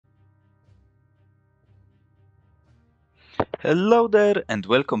Hello there and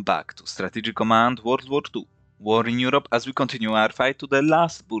welcome back to Strategic Command World War II, War in Europe, as we continue our fight to the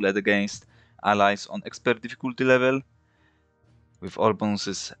last bullet against allies on expert difficulty level, with all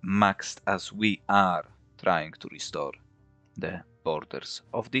bonuses maxed as we are trying to restore the borders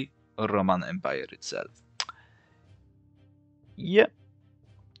of the Roman Empire itself. Yeah,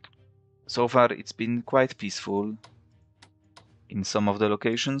 so far it's been quite peaceful in some of the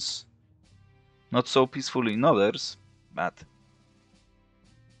locations, not so peaceful in others, but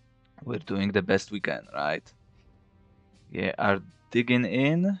we're doing the best we can, right? Yeah, are digging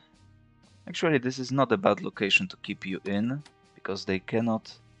in. Actually, this is not a bad location to keep you in, because they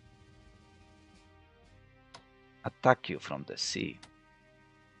cannot attack you from the sea.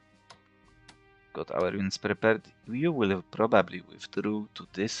 Got our units prepared. You will probably withdraw to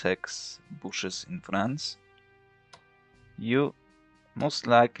this hex bushes in France. You most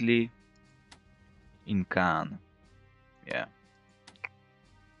likely in Cannes. Yeah.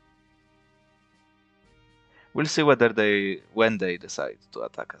 We'll see when they decide to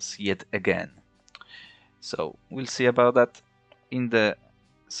attack us yet again. So we'll see about that. In the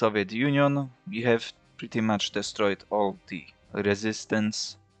Soviet Union, we have pretty much destroyed all the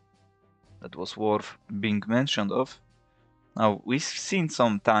resistance that was worth being mentioned of. Now, we've seen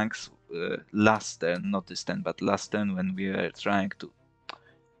some tanks last turn, not this turn, but last turn when we were trying to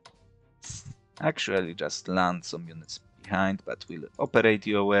actually just land some units behind, but we'll operate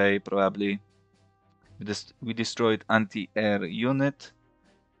you away probably. We destroyed anti-air unit.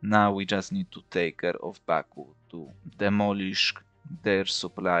 Now we just need to take care of Baku to demolish their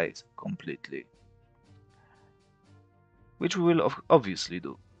supplies completely. Which we will obviously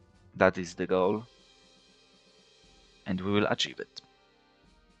do. That is the goal. And we will achieve it.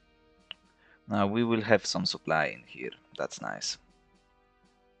 Now we will have some supply in here. That's nice.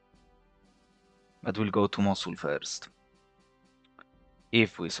 But we'll go to Mosul first.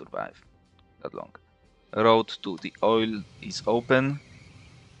 If we survive that long. Road to the oil is open.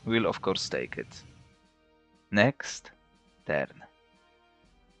 We'll of course take it. Next turn.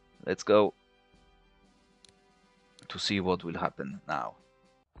 Let's go to see what will happen now.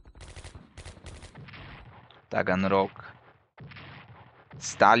 Taganrog.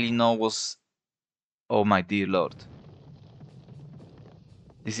 Stalino was... Oh my dear lord.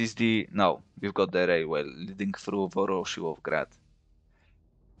 This is the... No, we've got the railway leading through Voroshilovgrad.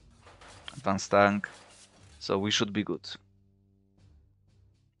 Advanced tank. So we should be good.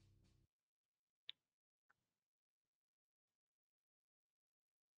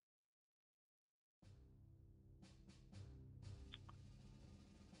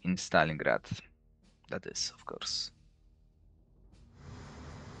 In Stalingrad. That is, of course.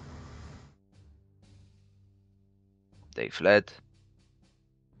 They fled.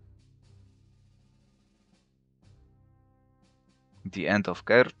 The end of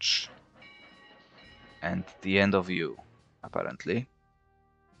Kerch. And the end of you, apparently.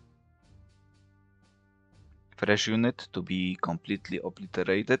 Fresh unit to be completely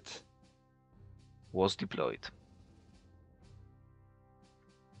obliterated was deployed.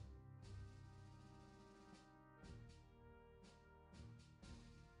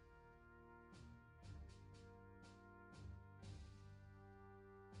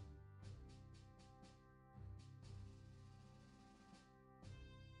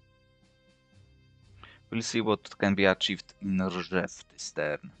 We'll see what can be achieved in Rzew this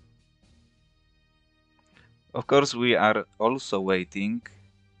turn. Of course, we are also waiting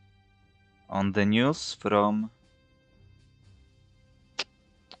on the news from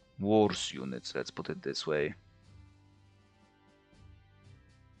wars units, let's put it this way.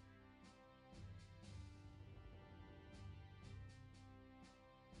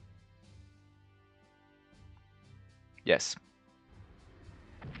 Yes.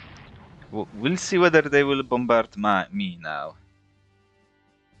 We'll see whether they will bombard me now.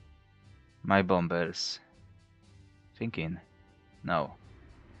 My bombers. Thinking. No.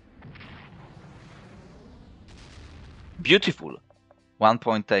 Beautiful. 1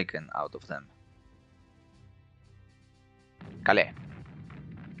 point taken out of them. Calais.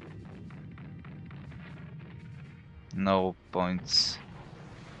 No points.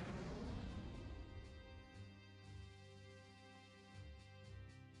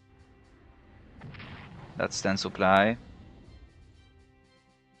 That's 10 supply.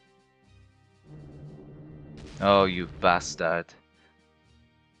 Oh, you bastard.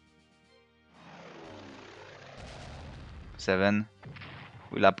 7.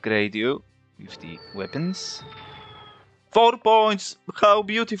 We'll upgrade you with the weapons. 4 points! How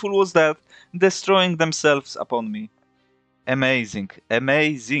beautiful was that? Destroying themselves upon me. Amazing.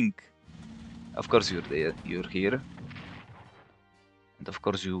 Amazing. Of course you're here. And of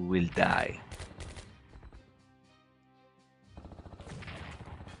course you will die.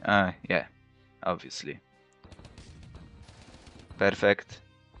 Yeah, obviously. Perfect.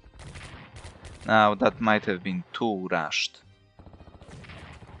 Now that might have been too rushed.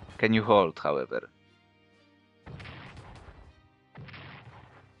 Can you hold, however?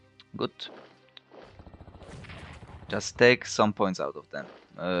 Good. Just take some points out of them.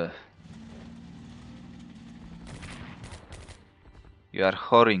 You are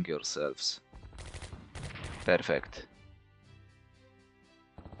whoring yourselves. Perfect.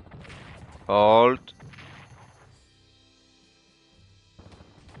 Hold.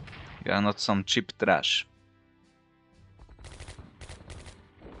 You are not some cheap trash.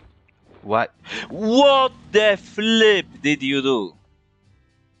 What? What the flip did you do?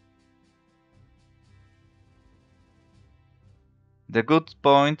 The good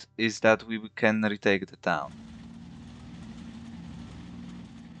point is that we can retake the town.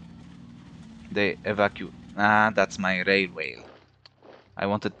 They evacuate. Ah, that's my railway. I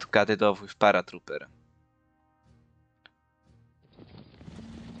wanted to cut it off with paratrooper.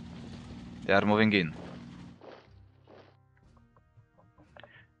 They are moving in.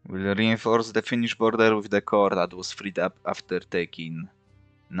 We'll reinforce the Finnish border with the corps that was freed up after taking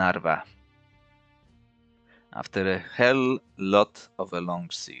Narva. After a hell lot of a long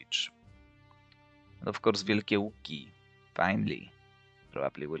siege. And of course Wielkie Łuki, finally,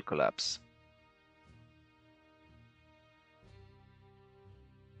 probably will collapse.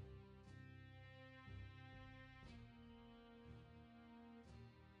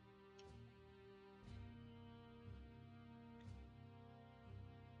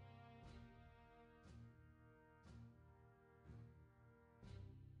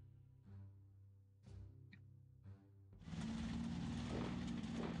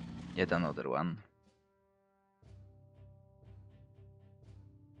 Yet another one.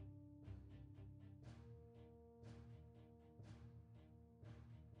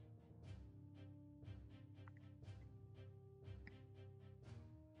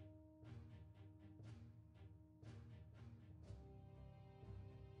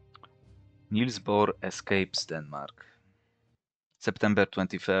 Niels Bohr escapes Denmark. September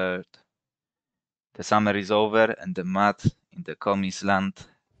 23rd. The summer is over and the mud in the Commie's land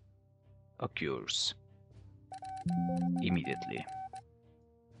occurs immediately.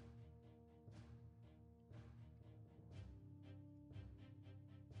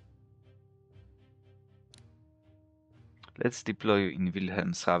 Let's deploy you in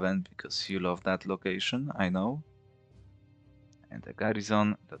Wilhelmshaven because you love that location, I know. And a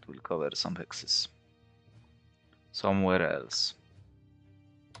garrison that will cover some hexes. Somewhere else.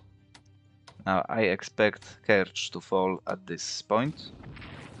 Now I expect Kerch to fall at this point.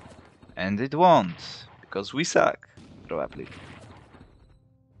 And it won't, because we suck, probably.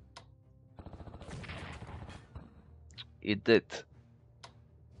 It did.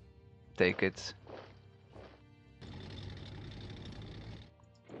 Take it.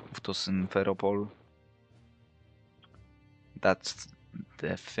 To Simferopol. That's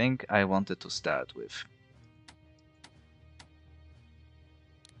the thing I wanted to start with.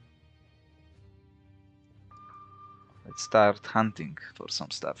 Let's start hunting for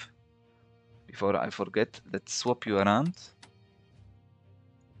some stuff. Before I forget, let's swap you around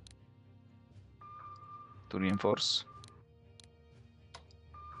to reinforce.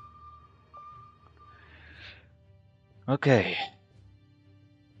 Okay.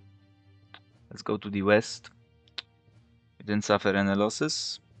 Let's go to the west. We didn't suffer any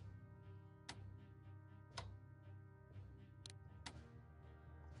losses.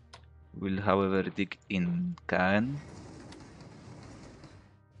 We'll, however, dig in Caen.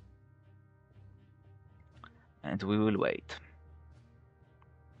 And we will wait.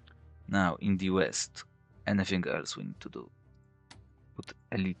 Now, in the west, anything else we need to do? Put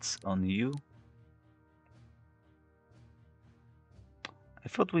elites on you. I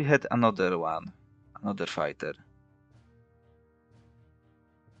thought we had another one, another fighter.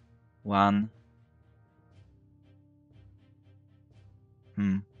 One.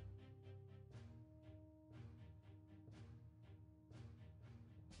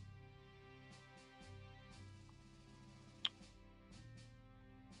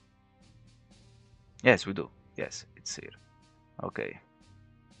 Yes, we do. Yes, it's here. Okay.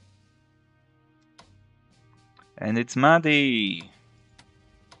 And it's muddy.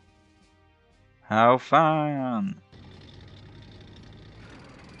 How fun!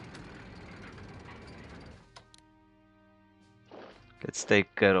 Let's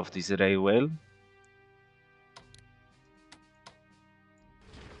take care of this railway.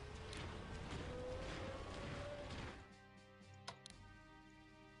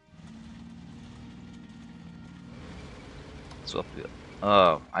 swap you.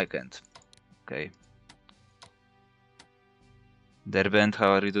 Oh, I can't. Okay. Derbent,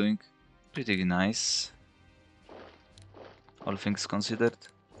 how are you doing? Pretty nice. All things considered.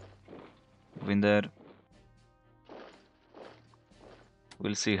 Win there.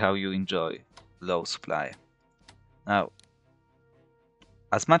 We'll see how you enjoy low supply. Now,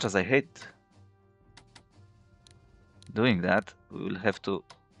 as much as I hate doing that, we will have to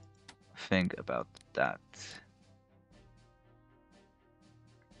think about that.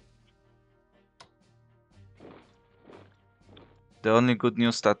 The only good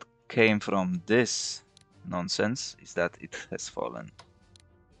news that came from this nonsense is that it has fallen.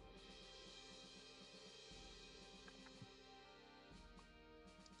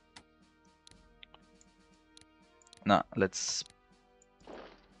 Now, let's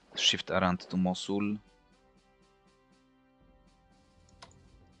shift around to Mosul.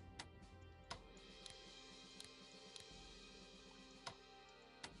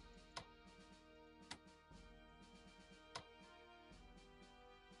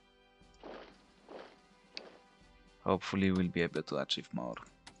 Hopefully we'll be able to achieve more.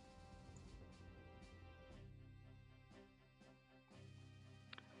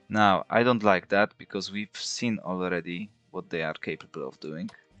 Now, I don't like that because we've seen already what they are capable of doing.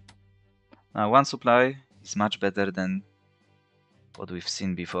 Now, one supply is much better than what we've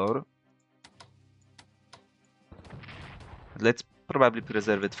seen before. Let's probably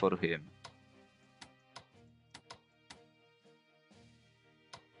preserve it for him.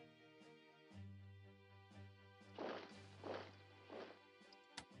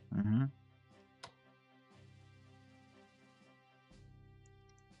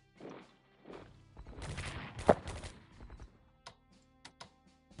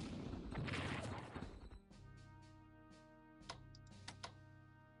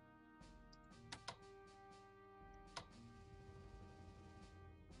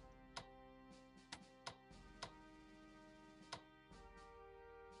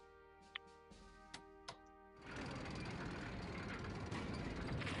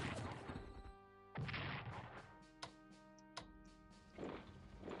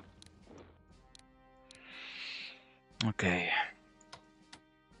 Okay.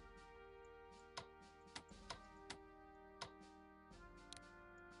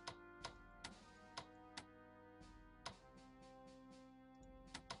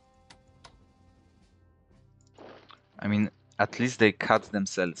 I mean, at least they cut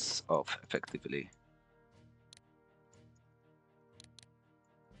themselves off effectively.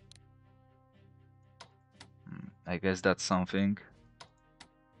 I guess that's something.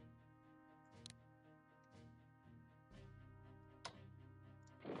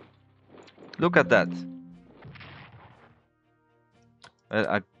 Look at that.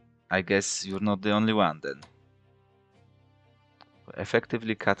 Well, I guess you're not the only one then.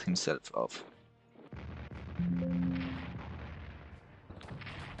 Effectively cut himself off.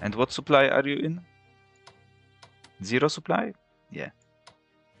 And what supply are you in? 0 supply? Yeah.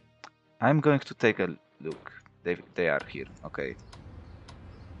 I'm going to take a look. They are here, okay.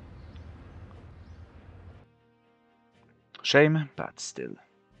 Shame, but still.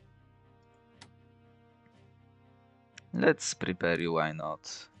 Let's prepare you, why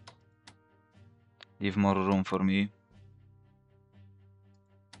not? Leave more room for me.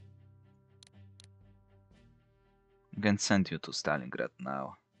 I can send you to Stalingrad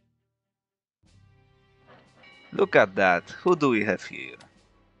now. Look at that. Who do we have here?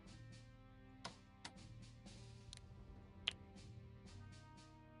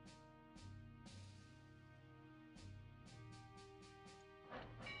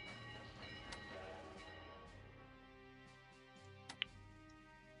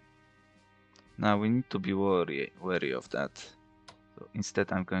 Now we need to be wary of that. So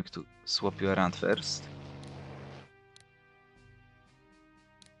instead I'm going to swap you around first.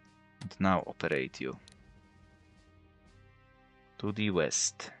 And now operate you to the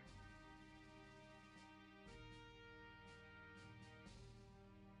west.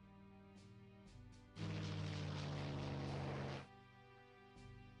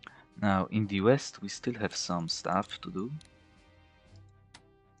 Now in the west we still have some stuff to do.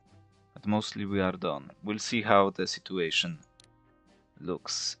 But mostly we are done. We'll see how the situation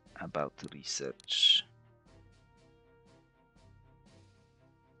looks about research.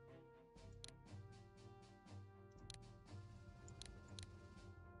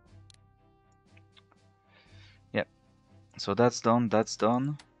 Yep, so that's done, that's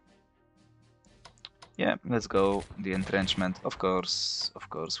done. Yeah, let's go. The entrenchment, of course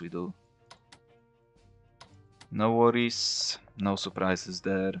we do. No worries, no surprises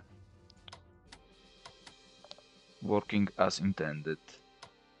there. working as intended.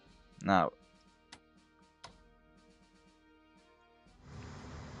 Now,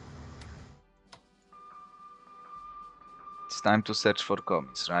 it's time to search for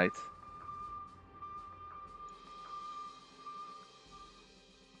commies, right?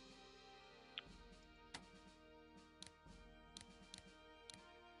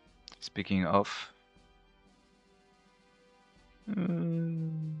 Speaking of,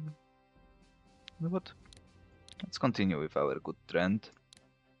 what? Let's continue with our good trend.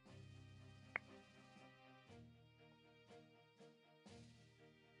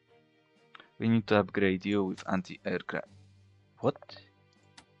 We need to upgrade you with anti-aircraft. What?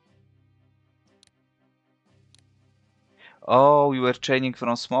 Oh, you were training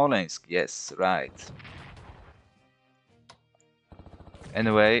from Smolensk. Yes, right.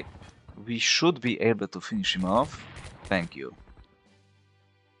 Anyway, we should be able to finish him off. Thank you.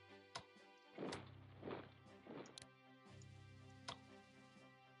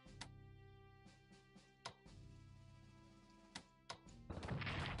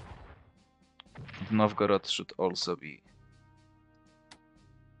 Novgorod should also be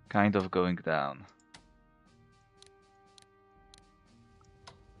kind of going down.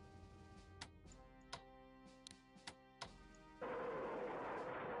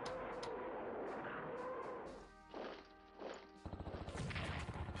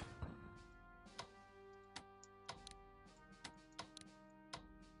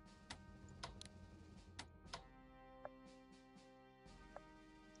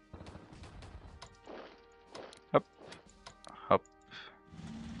 Hop, hop,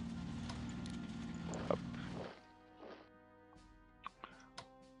 hop.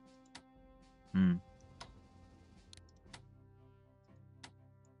 Hmm.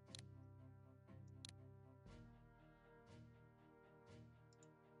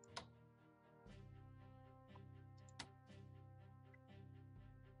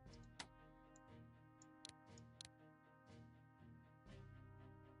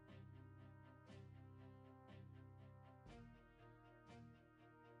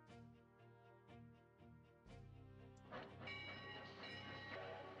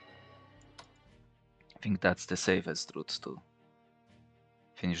 I think that's the safest route to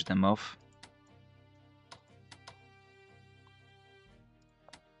finish them off.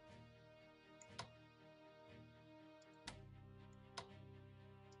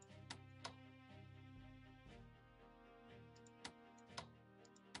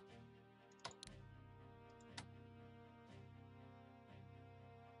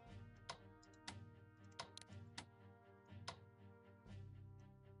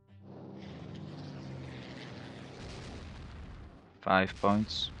 Five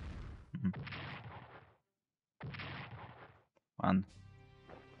points. 1.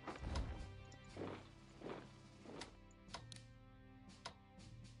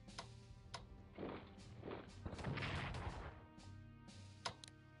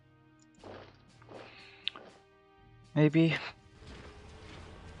 Maybe.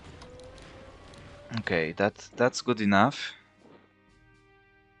 Okay, that's good enough.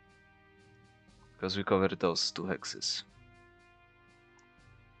 Because we covered those 2 hexes.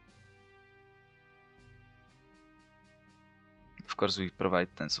 Of course, we provide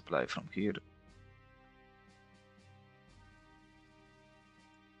 10 supply from here.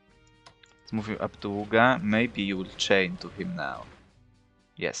 Let's move you up to Uga. Maybe you will chain to him now.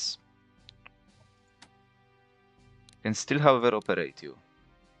 Yes. Can still, however, operate you.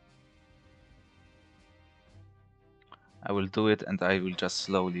 I will do it, and I will just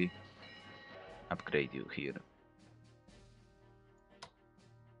slowly upgrade you here.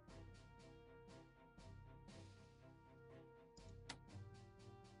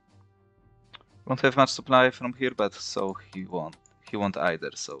 Won't have much supply from here, but so he won't. He won't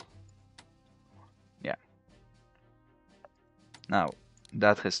either, so yeah. Now,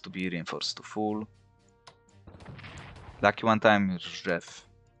 that has to be reinforced to full. Lucky one time, Rzew.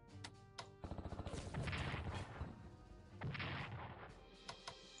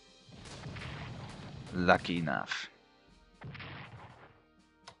 Lucky enough.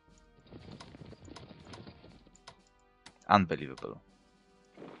 Unbelievable.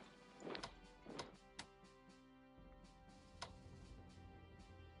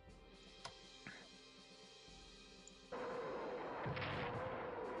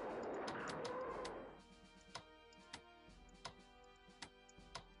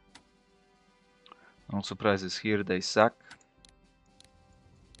 No surprises here, they suck.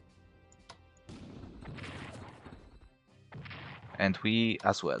 And we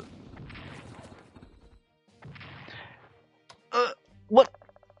as well. What?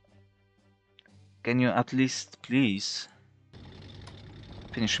 Can you at least, please,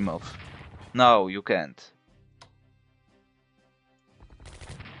 finish him off? No, you can't.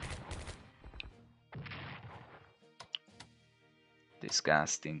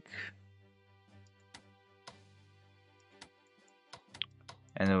 Disgusting.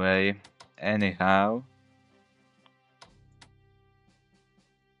 Anyway, anyhow.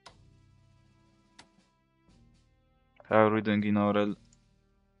 How are we doing in oral?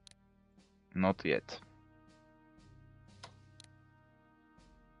 Not yet.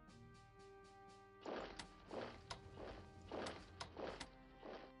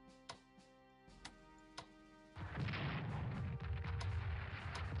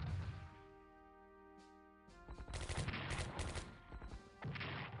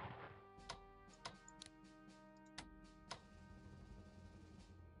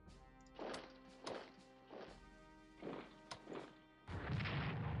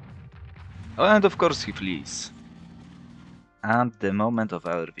 Oh, and of course he flees. At the moment of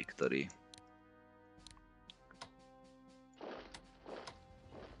our victory.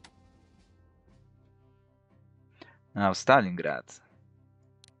 Now Stalingrad.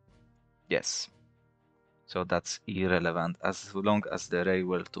 Yes. So that's irrelevant as long as the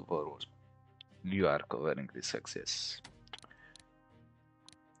railway to war. You are covering this hex, yes.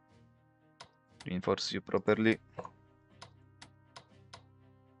 Reinforce you properly.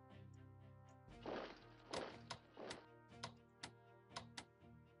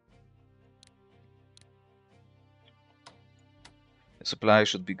 The supply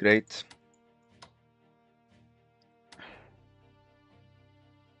should be great.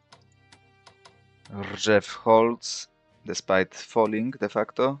 Rzew holds, despite falling de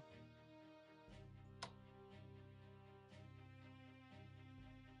facto.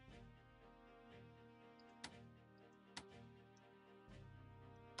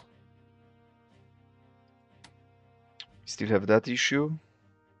 Still have that issue.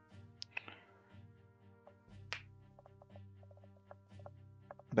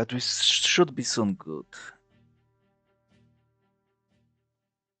 But we should be soon good.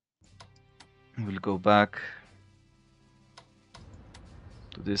 We'll go back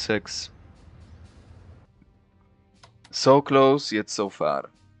to this hex. So close, yet so far.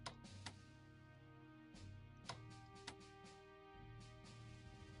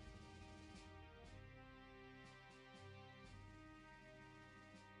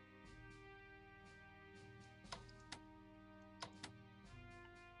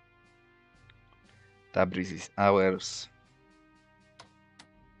 Tabriz is ours.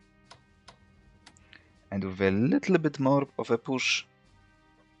 And with a little bit more of a push,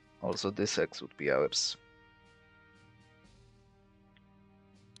 also this hex would be ours.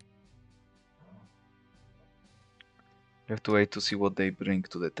 We have to wait to see what they bring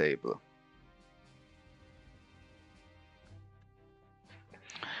to the table.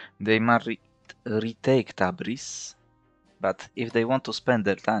 They might retake Tabriz, but if they want to spend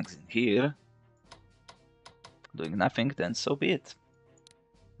their tanks in here, doing nothing, then so be it.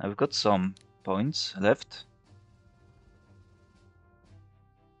 I've got some points left.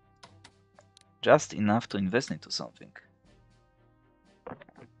 Just enough to invest into something.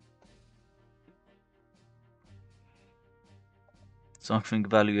 Something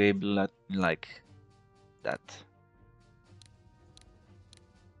valuable like that.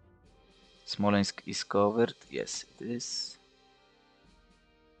 Smolensk is covered. Yes, it is.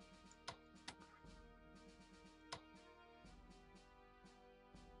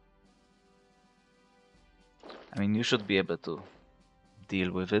 I mean, you should be able to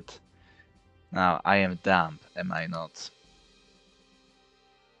deal with it. Now, I am damp, am I not?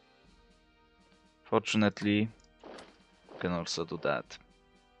 Fortunately, you can also do that.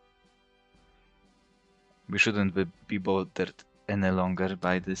 We shouldn't be bothered any longer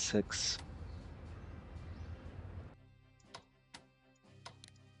by this hex.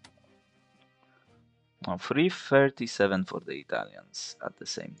 Now, 337 for the Italians. At the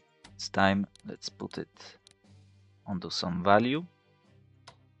same time, let's put it onto some value.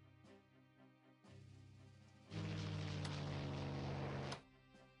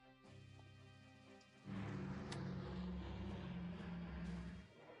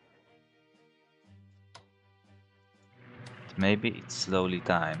 Maybe it's slowly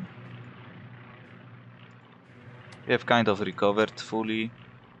time. We have kind of recovered fully.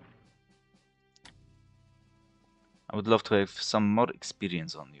 I would love to have some more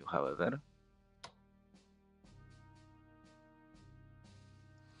experience on you, however.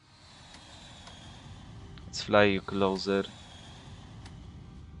 Let's fly you closer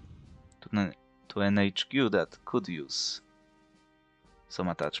to an HQ that could use some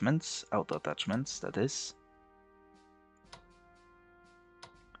attachments, auto attachments, that is.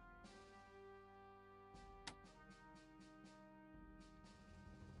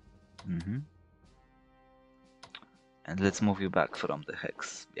 And let's move you back from the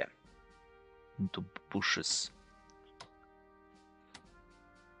hex, yeah, into bushes.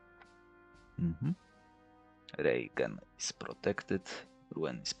 Reagan is protected,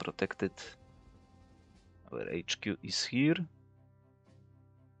 Rouen is protected. Our HQ is here.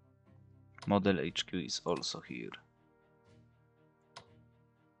 Model HQ is also here.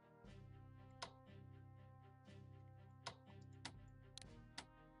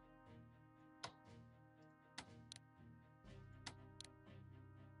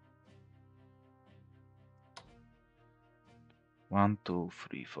 One, two,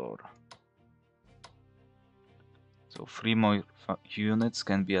 three, four. So 3 more units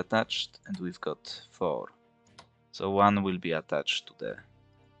can be attached, and we've got 4. So 1 will be attached to the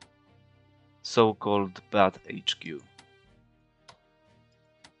so-called bad HQ.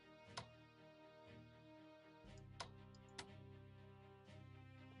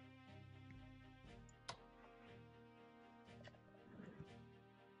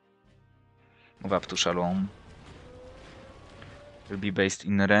 Move up to Chalon. You'll be based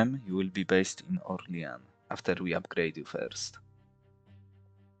in Rem, you will be based in Orléans, after we upgrade you first.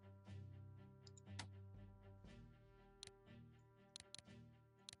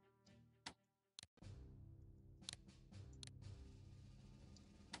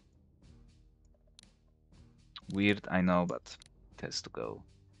 Weird, I know, but it has to go.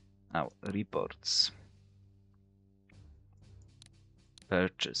 Now, reports.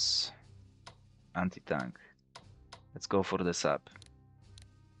 Purchase. Anti-tank. Let's go for the sub.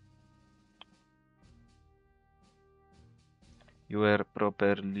 You were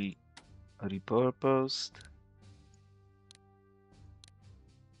properly repurposed.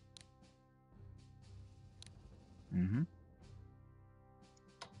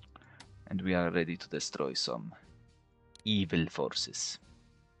 And we are ready to destroy some evil forces.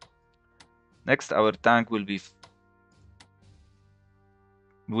 Next, our tank will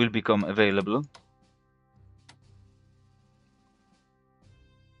become available.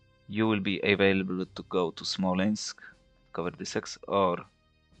 You will be available to go to Smolensk, cover this X, or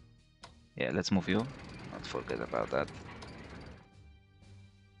yeah, let's move you. Not forget about that.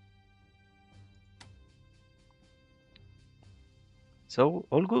 So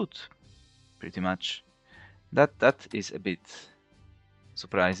all good, pretty much. That is a bit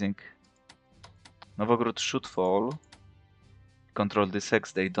surprising. Novgorod should fall. Control this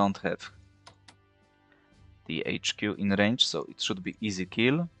X, they don't have the HQ in range, so it should be easy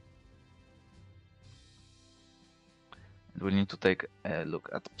kill. And we need to take a look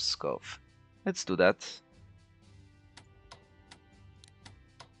at Pskov. Let's do that.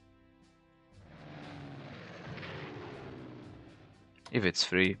 If it's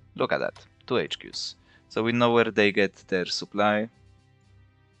free, look at that, 2 HQs. So we know where they get their supply.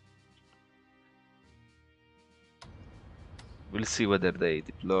 We'll see whether they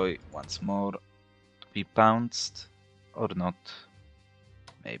deploy once more to be pounced or not.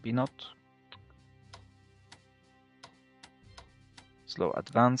 Maybe not. Slow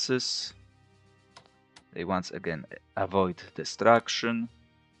advances. They once again avoid destruction.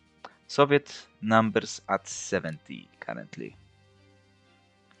 Soviet numbers at 70 currently.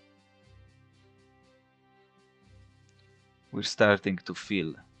 We're starting to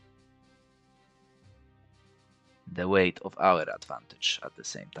feel the weight of our advantage at the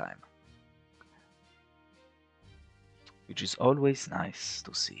same time, which is always nice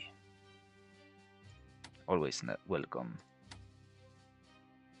to see. Always welcome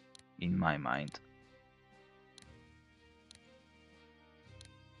in my mind.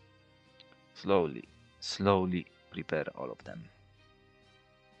 Slowly prepare all of them.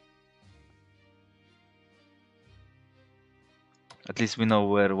 At least we know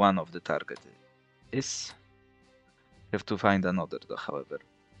where one of the target is. We have to find another though, however.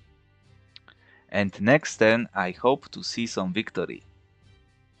 And next turn, I hope to see some victory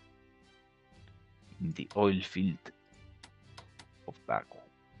in the oil field of Baku.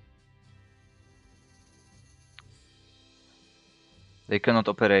 They cannot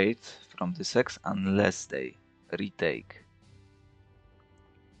operate from this X unless they retake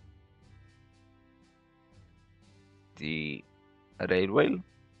the railway,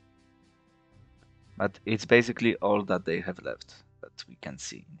 but it's basically all that they have left that we can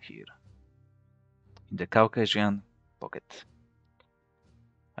see in here, in the Caucasian pocket.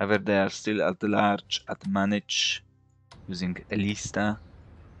 However, they are still at large at manage using Elista.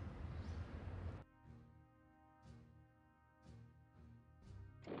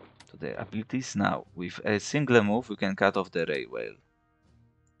 to the abilities. Now, with a single move, we can cut off the ray whale.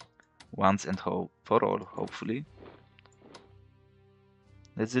 Once and for all, hopefully.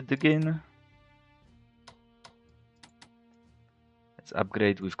 Let's dig in. Let's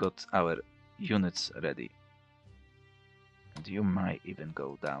upgrade. We've got our units ready. And you might even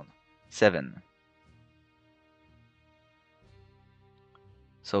go down. 7.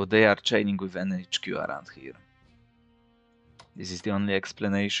 So they are chaining with an HQ around here. This is the only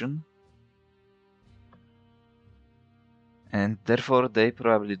explanation. And therefore they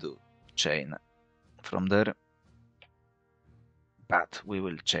probably do chain from there. But we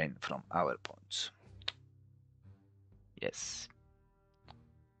will chain from our points. Yes.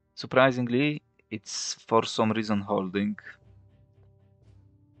 Surprisingly, it's for some reason holding.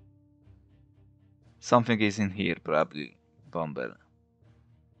 Something is in here, probably bomber.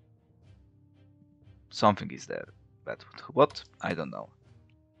 Something is there, but what? I don't know.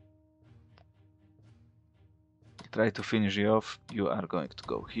 Try to finish you off. You are going to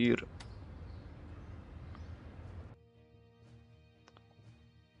go here.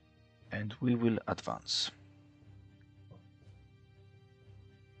 And we will advance.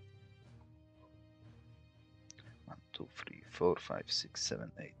 One, 2, 3, 4, 5, 6,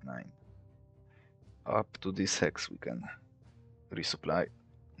 7, 8, 9. Up to this hex we can resupply.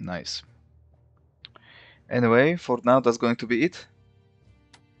 Nice. Anyway, for now that's going to be it.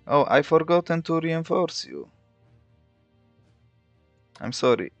 Oh, I forgotten to reinforce you. I'm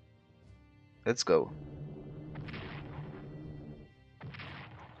sorry. Let's go.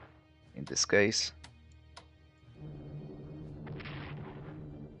 In this case,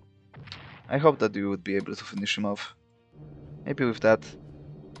 I hope that you would be able to finish him off. Maybe with that.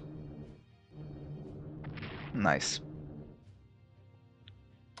 Nice.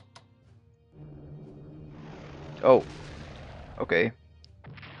 Oh, okay.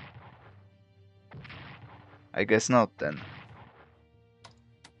 I guess not then.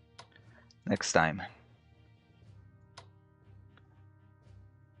 Next time.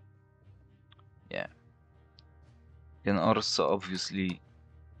 Yeah. You can also obviously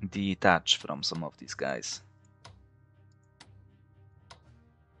detach from some of these guys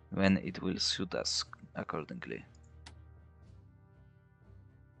when it will suit us accordingly.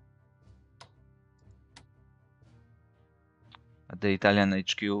 The Italian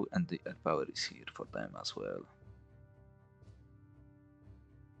HQ and the air power is here for them as well.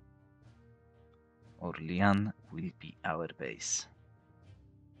 Orleans will be our base.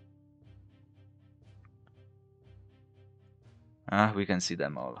 Ah, we can see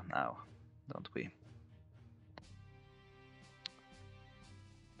them all now, don't we?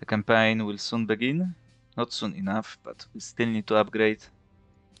 The campaign will soon begin. Not soon enough, but we still need to upgrade.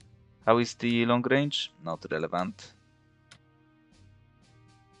 How is the long range? Not relevant.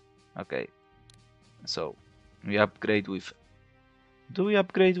 Okay, so we upgrade with... Do we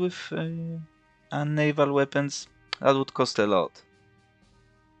upgrade with naval weapons? That would cost a lot.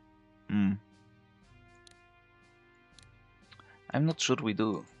 I'm not sure we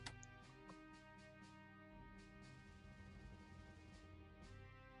do.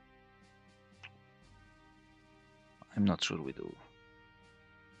 I'm not sure we do.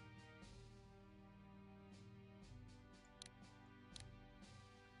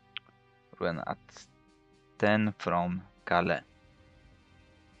 We're at 10 from Calais.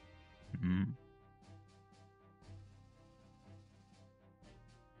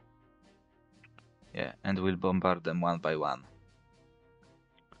 Yeah, and we'll bombard them one by one.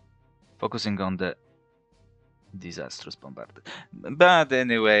 Focusing on the disastrous bombardment. But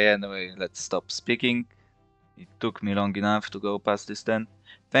anyway, let's stop speaking. It took me long enough to go past this 10.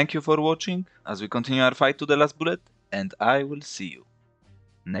 Thank you for watching as we continue our fight to the last bullet, and I will see you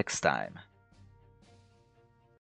next time.